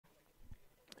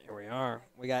are.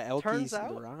 We got Turns elkiies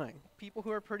and out, darai. people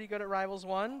who are pretty good at Rivals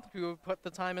 1, who have put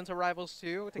the time into Rivals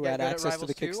 2 to Who get had good at access to Rivals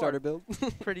the 2 Kickstarter are build.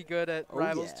 pretty good at Oh,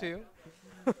 Rivals yeah.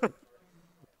 2.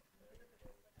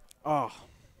 Oh,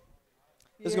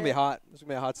 this is going to be hot. This is going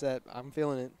to be a hot set. I'm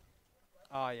feeling it.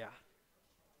 Oh, yeah.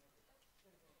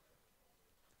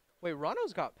 Wait,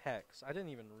 Ranno's got pecs. I didn't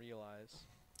even realize.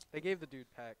 They gave the dude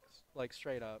pecs, like,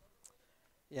 straight up.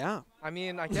 Yeah. I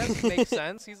mean, I guess it makes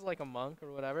sense. He's like a monk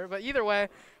or whatever. But either way,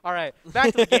 all right, back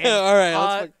to the game. All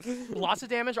right. Lots of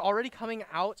damage already coming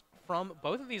out from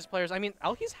both of these players. I mean,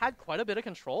 elkiies had quite a bit of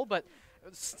control, but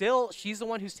still, she's the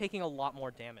one who's taking a lot more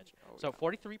damage. Oh, so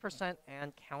 43%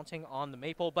 and counting on the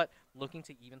Maypul, but looking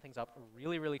to even things up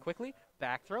really, really quickly.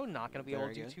 Back throw, not going to be able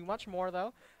to do too much more,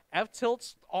 though.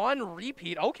 F-tilts on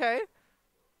repeat. Okay.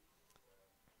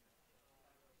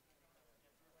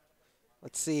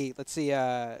 Let's see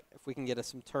if we can get us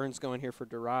some turns going here for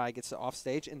darai. Gets the off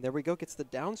stage, and there we go. Gets the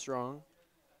down strong.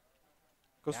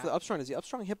 Goes for the up strong. Does the up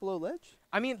strong hit below ledge?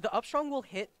 I mean, the up strong will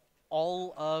hit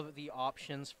all of the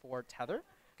options for tether.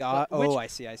 Oh, I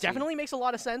see. Definitely makes a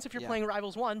lot of sense if you're playing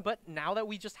Rivals 1, but now that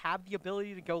we just have the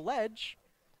ability to go ledge,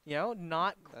 you know,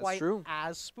 not quite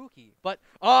as spooky. But,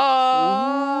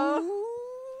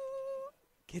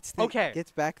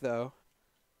 Gets back, though.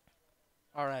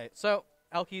 All right, so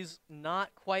elkiies not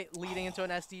quite leading into an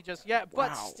SD just yet,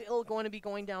 but still going to be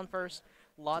going down first.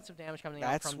 Lots of damage coming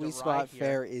out from That sweet darai spot here.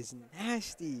 fair is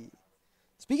nasty.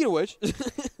 Speaking of which.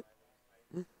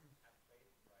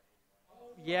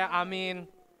 Yeah, I mean,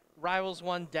 Rivals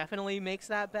 1 definitely makes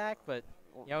that back, but,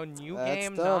 you know, new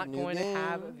game tough. not going to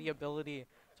have the ability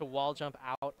to wall jump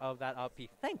out of that up B.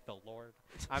 Thank the Lord.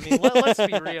 I mean, let's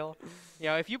be real. You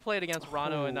know, if you played against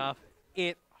Ranno enough,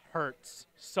 it hurts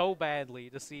so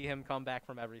badly to see him come back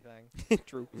from everything.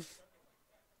 True.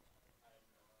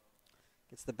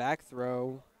 Gets the back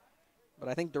throw, but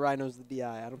I think darai knows the DI.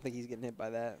 I don't think he's getting hit by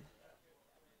that.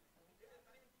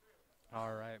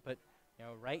 All right, but, you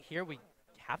know, right here we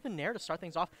have the nair to start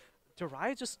things off.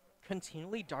 Darai is just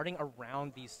continually darting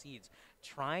around these seeds,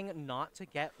 trying not to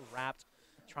get wrapped,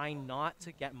 trying not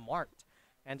to get marked.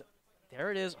 And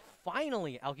there it is.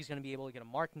 Finally, elkiies going to be able to get a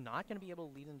mark. Not going to be able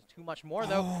to lead into too much more,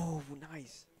 though. Oh,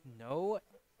 nice. No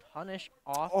punish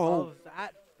off of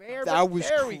that fair. That was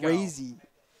there crazy.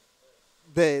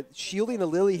 The shielding the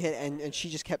Lily hit, and she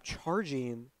just kept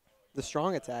charging the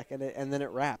strong attack, and then it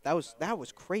wrapped. That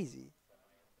was crazy.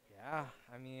 Yeah,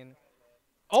 I mean,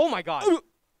 oh my God.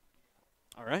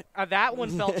 All right. That one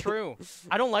felt true.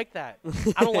 I don't like that.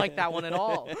 I don't like that one at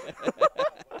all.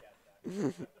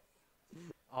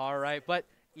 All right, but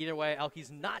either way,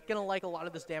 elkiies not going to like a lot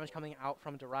of this damage coming out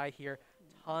from darai here.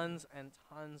 Tons and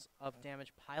tons of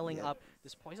damage piling up.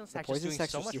 This poison stack just doing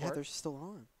so much work. They're still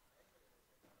on.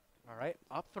 All right,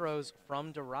 up throws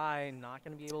from darai. Not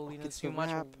going to be able to lead into too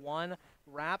much. One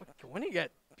wrap. Going to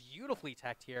get beautifully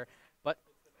teched here. But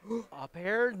up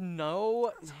air,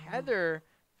 no tether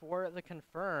for the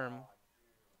confirm.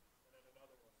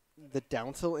 The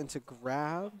down tilt into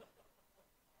grab.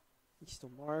 He's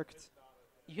still marked.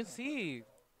 You can see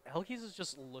elkiies is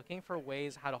just looking for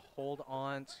ways how to hold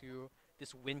on to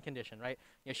this win condition, right?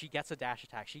 You know, she gets a dash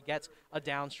attack. She gets a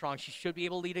down strong. She should be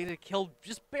able to lead it to kill.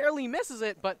 Just barely misses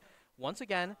it, but once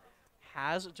again,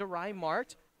 has darai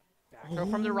marked. Back throw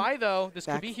from darai, though. This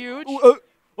could be huge.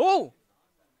 Oh!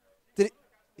 Is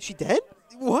she dead?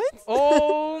 What?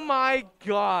 Oh, my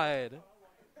God.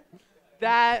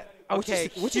 That, okay,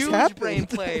 huge brain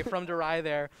play from darai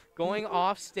there. Going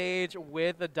off stage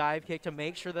with the dive kick to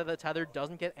make sure that the tether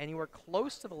doesn't get anywhere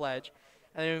close to the ledge.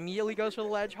 And then immediately goes for the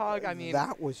ledge hog. I mean,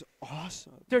 that was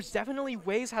awesome. There's definitely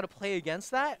ways how to play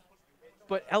against that,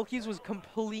 but elkiies was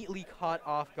completely caught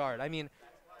off guard. I mean,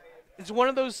 it's one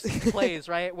of those plays,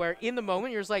 right, where in the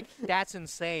moment you're just like, that's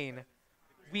insane.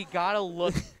 We got to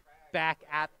look back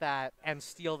at that and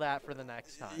steal that for the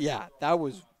next time. Yeah, that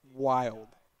was wild.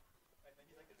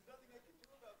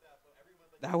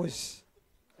 That was...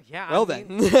 Yeah. Well, then.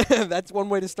 That's one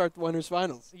way to start the winners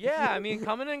finals. Yeah, I mean,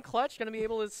 coming in clutch, going to be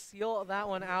able to seal that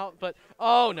one out. But,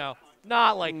 oh, no.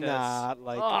 Not like this. Not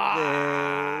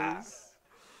like this.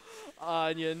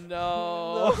 Anya,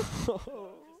 no.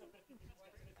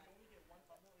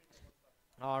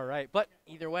 All right. But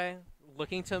either way,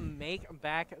 looking to make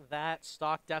back that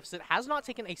stock deficit. Has not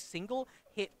taken a single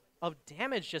hit of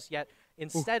damage just yet.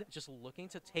 Instead, just looking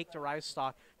to take darai's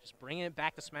stock, just bringing it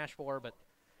back to Smash 4. But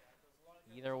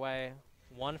either way,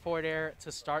 one forward air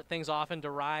to start things off, and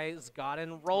darai's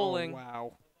gotten rolling. Oh,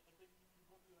 wow.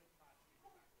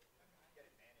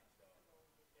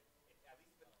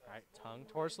 All right, tongue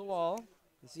towards the wall.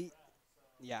 Is he?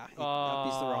 Yeah, he's the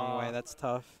wrong way. That's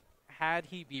tough. Had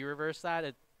he B-reversed that,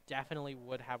 it definitely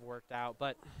would have worked out,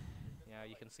 but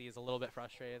you can see he's a little bit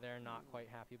frustrated there, not quite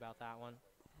happy about that one.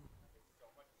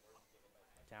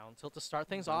 Down tilt to start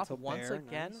things off once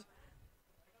again. Nice.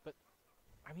 But,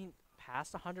 I mean,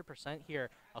 past 100% here,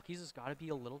 elkiies has got to be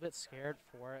a little bit scared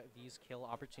for these kill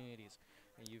opportunities.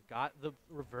 And you've got the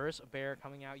reverse bear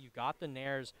coming out. You've got the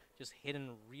nairs just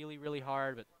hitting really, really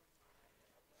hard. But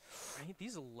I mean,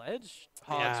 these ledge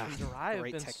hogs from darai have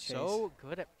been so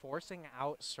good at forcing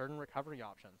out certain recovery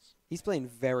options. He's playing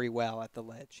very well at the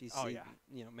ledge. He's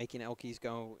yeah. Making elkiies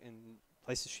go in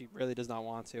places she really does not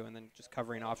want to, and then just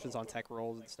covering options on tech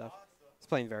rolls and stuff. He's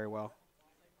playing very well.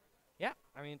 Yeah,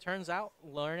 I mean, it turns out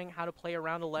learning how to play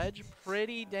around a ledge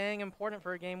pretty dang important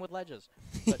for a game with ledges.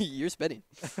 You're spitting.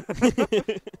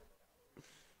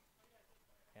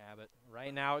 Yeah, but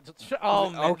right now, oh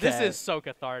man, okay. This is so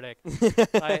cathartic.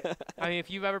 I mean,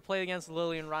 if you've ever played against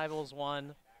Lily in Rivals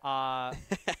 1,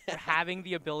 having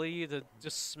the ability to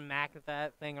just smack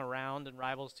that thing around in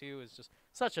Rivals 2 is just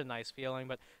such a nice feeling.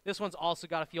 But this one's also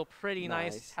got to feel pretty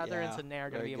nice. Heather and Nair are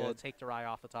going to be able to take darai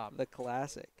off the top. The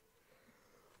classic.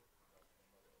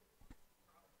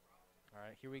 All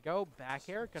right, here we go. Back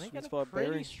air. Going to get a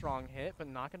pretty strong hit, but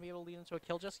not going to be able to lead into a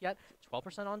kill just yet.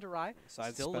 12% on darai.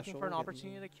 Still looking for an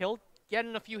opportunity to kill.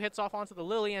 Getting a few hits off onto the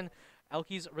Lily, and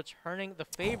elkiies returning the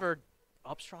favor.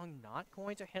 Up strong, not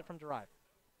going to hit from darai.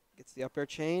 Gets the up air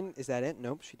chain. Is that it?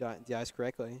 Nope, she dies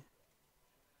correctly.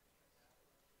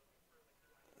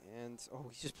 And,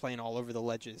 he's just playing all over the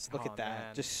ledges. Look at that.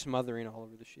 Man. Just smothering all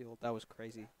over the shield. That was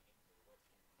crazy.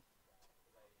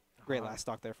 Great last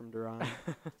stock there from darai.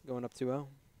 Going up 2-0.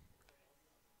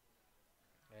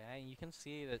 Yeah, you can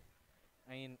see that.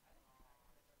 I mean,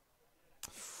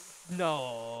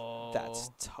 no. That's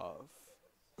tough.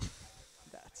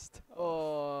 That's tough.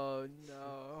 Oh,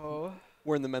 no.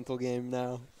 We're in the mental game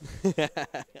now.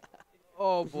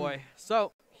 Oh, boy.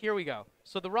 So, here we go.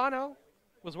 So, the Ranno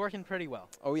was working pretty well.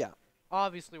 Oh, yeah.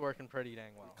 Obviously working pretty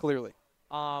dang well. Clearly.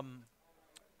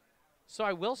 So,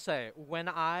 I will say, when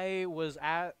I was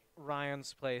at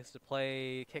Ryan's place to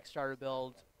play Kickstarter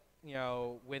build,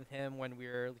 with him when we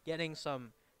were getting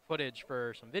some footage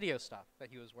for some video stuff that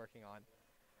he was working on,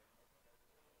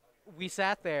 we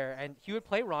sat there and he would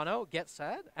play Ranno, get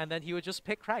set, and then he would just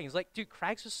pick Kragg. He's like, dude,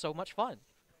 Kragg's just so much fun.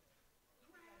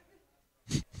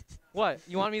 What?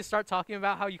 You want me to start talking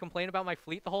about how you complain about my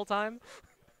fleet the whole time?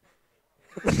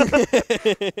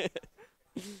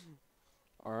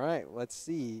 All right, let's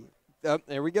see.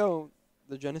 There we go.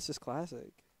 The Genesis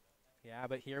Classic. Yeah,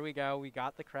 but here we go. We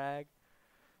got the Kragg.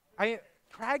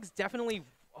 Kragg's definitely...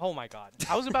 Oh, my God.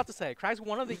 I was about to say, Kragg's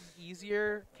one of the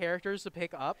easier characters to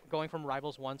pick up going from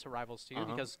Rivals 1 to Rivals 2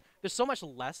 because there's so much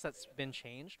less that's been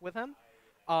changed with him.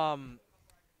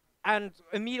 And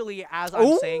immediately as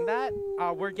I'm saying that,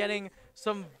 we're getting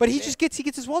some... But he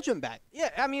gets his wall jump back.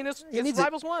 Yeah, I mean, it's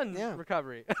Rivals 1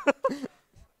 recovery.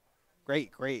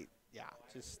 Great. Yeah,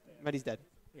 but he's dead.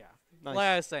 Yeah. Nice. Like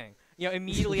I was saying,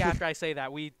 immediately after I say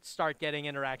that, we start getting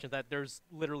interactions that there's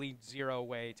literally zero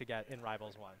way to get in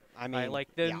Rivals 1. I mean,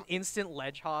 like the instant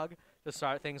ledge hog to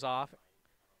start things off.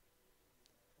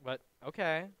 But,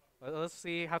 okay. Let's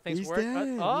see how things work.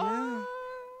 Dead, okay.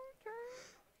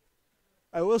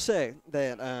 I will say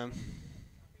that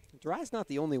Darai's not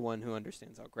the only one who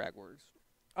understands how Kragg works.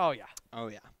 Oh, yeah. Oh,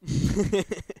 yeah.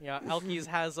 Yeah, elkiies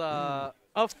has a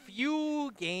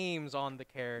few games on the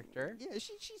character. Yeah,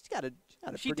 she's got a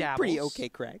dabbles. pretty okay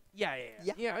Kragg. Yeah,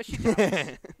 she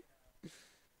dabbles.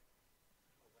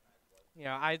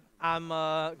 I'm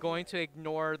going to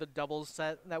ignore the doubles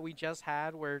set that we just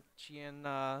had where she and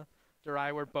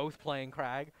darai were both playing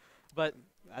Kragg. But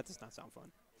that does not sound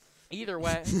fun. Either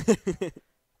way.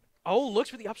 Looks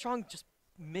for the up strong, just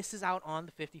misses out on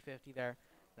the 50-50 there.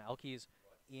 Now elkiies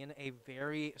in a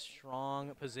very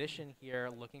strong position here,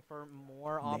 looking for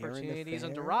more opportunities.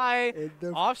 And darai,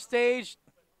 off stage,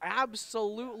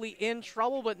 absolutely in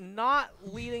trouble, but not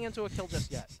leading into a kill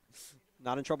just yet.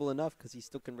 Not in trouble enough because he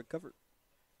still can recover.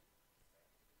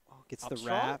 Gets up the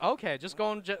strong? wrap. Okay, just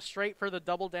going straight for the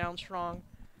double down strong.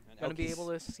 Going to be able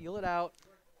to seal it out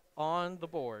on the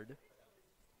board.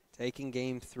 Taking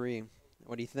game 3.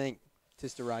 What do you think?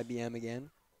 Tis darai BM again?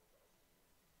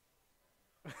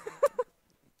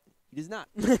 He does not.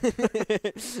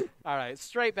 All right,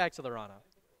 straight back to the Ranno.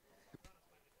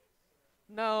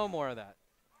 No more of that.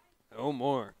 No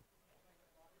more.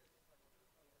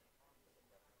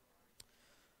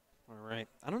 All right.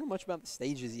 I don't know much about the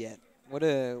stages yet. What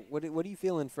are you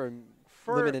feeling from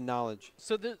limited knowledge?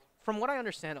 So from what I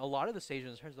understand, a lot of the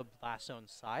stages in terms of blast zone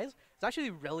size, it's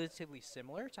actually relatively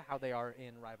similar to how they are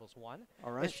in Rivals 1.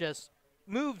 All right. It's just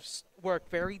moves work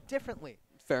very differently.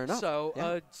 Fair enough. So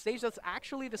Yeah. a stage that's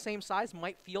actually the same size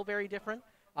might feel very different,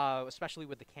 especially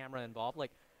with the camera involved.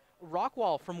 Like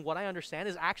Rockwall, from what I understand,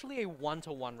 is actually a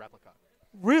 1-to-1 replica.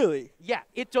 Really? Yeah,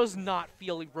 it does not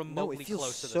feel No, remotely it feels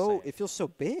close to the so. same. It feels so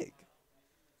big.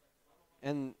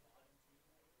 And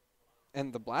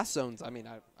the blast zones. I mean,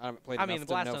 I haven't played I enough mean, the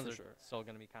to blast know zones for are sure. still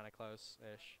going to be kind of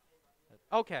close-ish.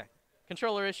 Okay,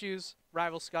 controller issues,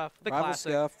 rival scuff, the Rival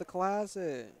classic. Scuff, the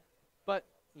classic. But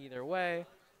either way,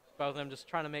 both of them just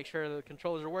trying to make sure the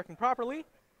controllers are working properly.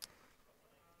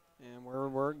 And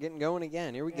we're getting going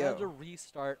again. Here we And a go.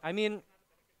 restart. I mean,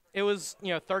 it was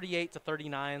 38 to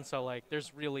 39, so like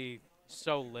there's really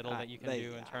so little that you can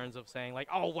do in terms of saying like,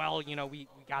 oh well, we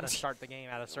got to start the game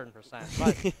at a certain percent.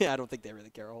 But I don't think they really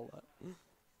care a whole lot.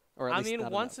 Or at I least mean,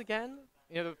 not once again,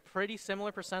 pretty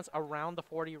similar percents around the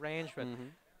 40 range, but enough.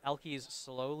 elkiies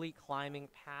slowly climbing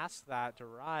past that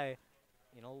darai.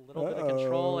 A little bit of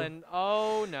control, and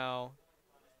oh no,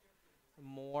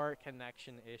 more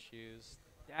connection issues.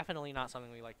 Definitely not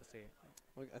something we like to see.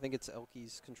 Well, I think it's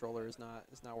elkiies controller is not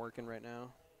working right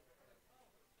now.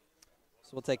 So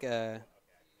we'll take a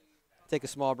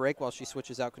small break while she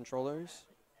switches out controllers.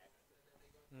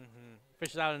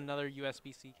 Fishes out another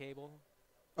USB-C cable.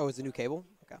 Oh, it's a new cable?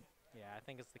 Okay. Yeah, I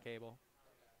think it's the cable.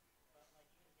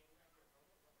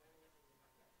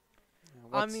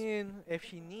 I mean, if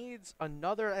she needs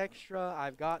another extra,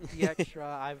 I've got the extra.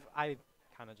 I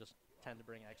kind of just tend to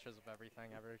bring extras of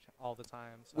everything all the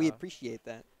time. So. We appreciate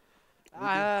that.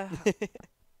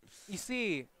 You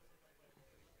see,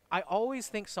 I always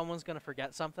think someone's going to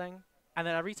forget something, and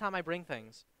then every time I bring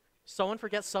things, someone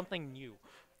forgets something new,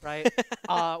 right?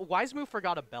 Wisemove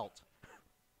forgot a belt.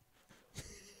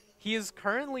 He is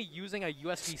currently using a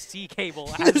USB-C cable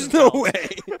as his There's no belt. way.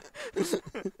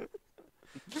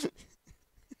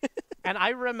 And I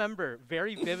remember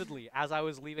very vividly as I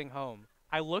was leaving home,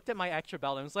 I looked at my extra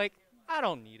belt and was like, I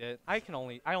don't need it. I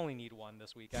only need one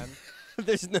this weekend.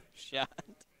 There's no shot.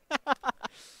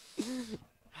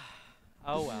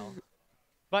 Oh well.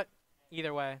 But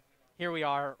either way, here we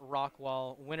are,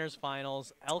 Rockwall winners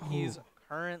finals. elkiies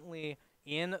currently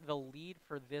in the lead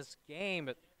for this game,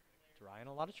 but darai in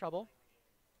a lot of trouble,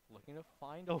 looking to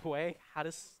find a way how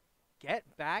to get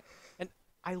back. And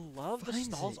I love the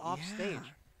stalls off stage.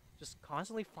 Just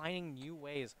constantly finding new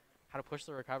ways how to push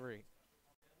the recovery.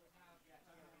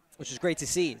 Which is great to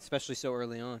see, especially so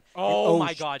early on. Oh, And,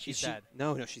 my God, she's dead.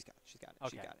 No, she's got it. Okay,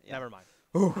 She got it. Yeah. never mind.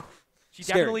 Ooh, She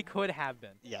scary. definitely could have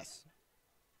been. Yes.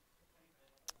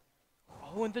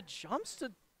 Oh, and the jumps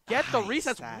to get the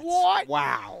resets. That's- What?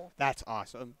 Wow, that's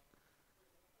awesome.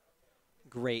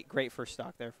 Great first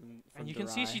stock there from And you can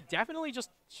see darai.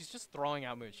 she's just throwing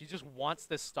out moves. She just wants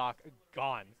this stock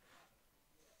gone.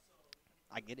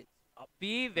 I get it. Up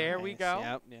B, there we Nice. go.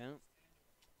 Yep, yeah.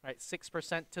 Right,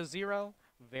 6% to 0.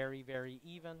 Very, very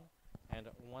even. And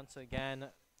once again,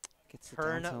 Gets the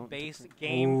down tilt. turn-based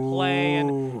gameplay.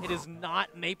 And it is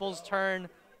not Maypul's turn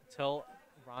until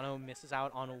Ranno misses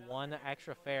out on one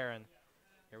extra fair. And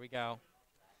here we go.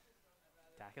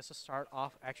 Dak has to start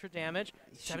off extra damage.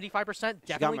 75%,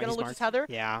 definitely going to lose his tether.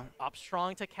 Yeah. Up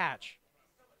strong to catch.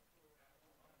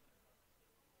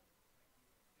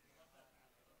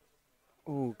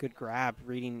 Ooh, good grab.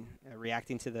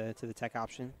 Reacting to the tech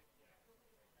option.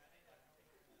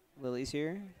 Lily's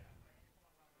here.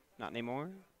 Not anymore.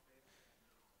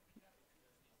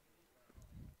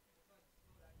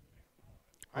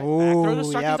 Right, back throw to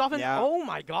start yep, things off. And yeah. oh,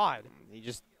 my God.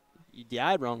 You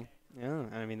died wrong. Yeah,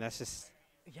 I mean, that's just.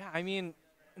 Yeah, I mean,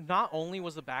 not only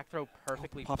was the back throw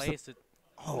perfectly pops up. placed,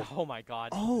 oh, my God.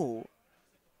 Oh.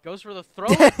 Goes for the throw.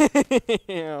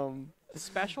 Damn.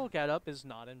 Special getup is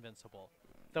not invincible.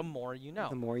 The more you know.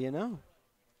 The more you know.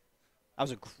 That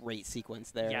was a great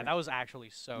sequence there. Yeah, that was actually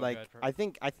so like good. I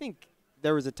think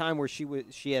there was a time where she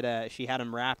had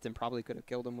him wrapped and probably could have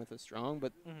killed him with a strong,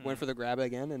 but went for the grab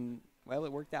again, and well,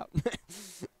 it worked out.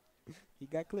 He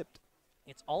got clipped.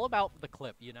 It's all about the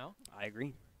clip, you know? I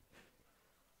agree.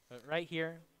 But right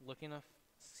here, looking to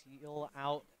seal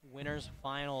out winners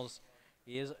finals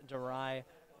is darai.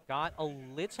 Got a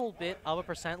little bit of a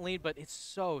percent lead, but it's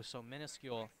so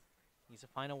minuscule. Needs to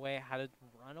find a way how to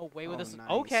run away with this. Nice.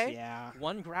 Okay. Yeah.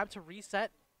 One grab to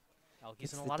reset.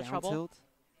 elkiies in a lot of down trouble. tilt.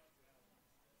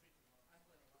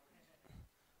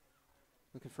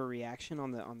 Looking for a reaction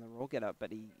on the roll get up,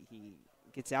 but he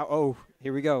gets out. Oh,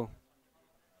 here we go.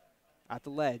 At the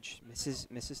ledge,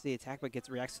 misses the attack, but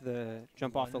reacts to the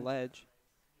jump off the ledge.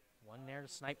 One there to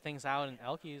snipe things out, and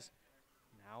elkiies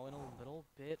now in a little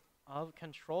bit of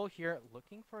control here.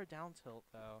 Looking for a down tilt,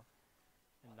 though.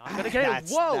 And not going to get it.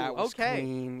 Whoa, That was okay.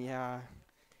 clean, yeah.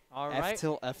 All right.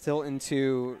 F tilt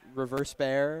into reverse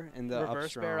bear and the Reverse up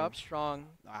strong. bear up strong.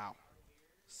 Wow.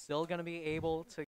 Still going to be able to